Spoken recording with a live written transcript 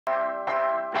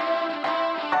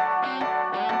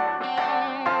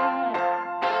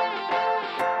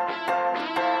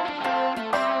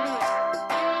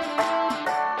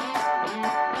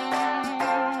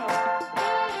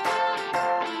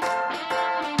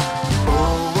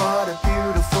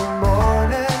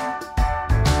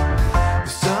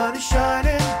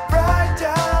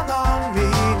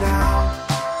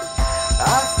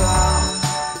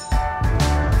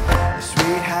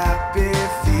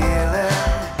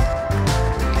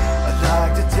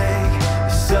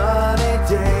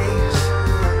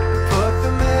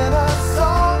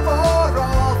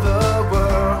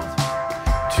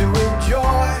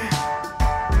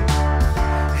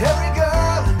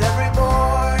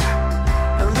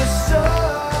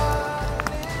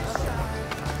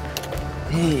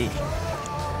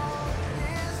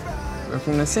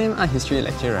from the same art history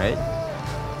lecture, right?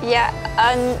 Yeah,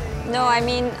 no, I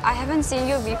mean, I haven't seen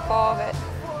you before, but...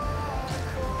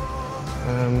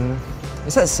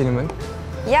 Is that cinnamon?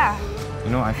 Yeah.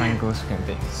 You know, I find girls who can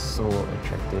bake so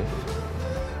attractive.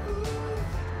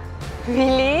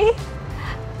 Really?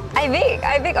 I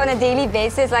bake on a daily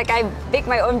basis, like I bake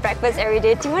my own breakfast every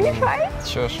day. Do you want to try?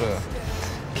 Sure.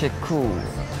 Okay, cool.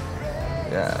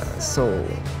 Yeah, so,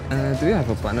 do you have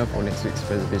a partner for next week's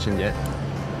presentation yet?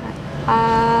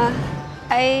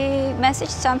 I messaged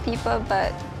some people,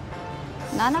 but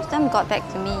none of them got back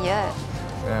to me yet.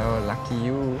 Well, lucky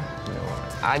you. You know,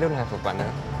 I don't have a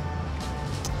partner.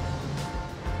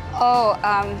 Oh,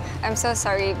 I'm so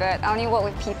sorry, but I only work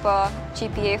with people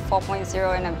GPA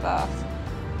 4.0 and above.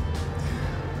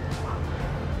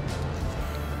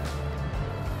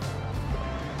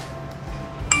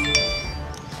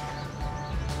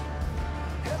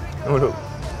 Oh look,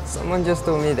 someone just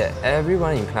told me that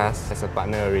everyone in class has a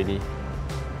partner already.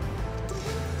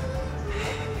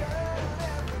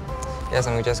 Guess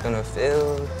I'm just gonna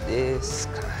fail this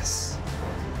class.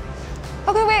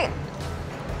 Okay, wait.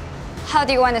 How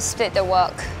do you want to split the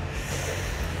work?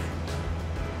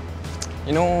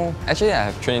 You know, actually I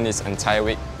have trained this entire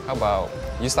week. How about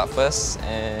you start first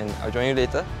and I'll join you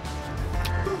later?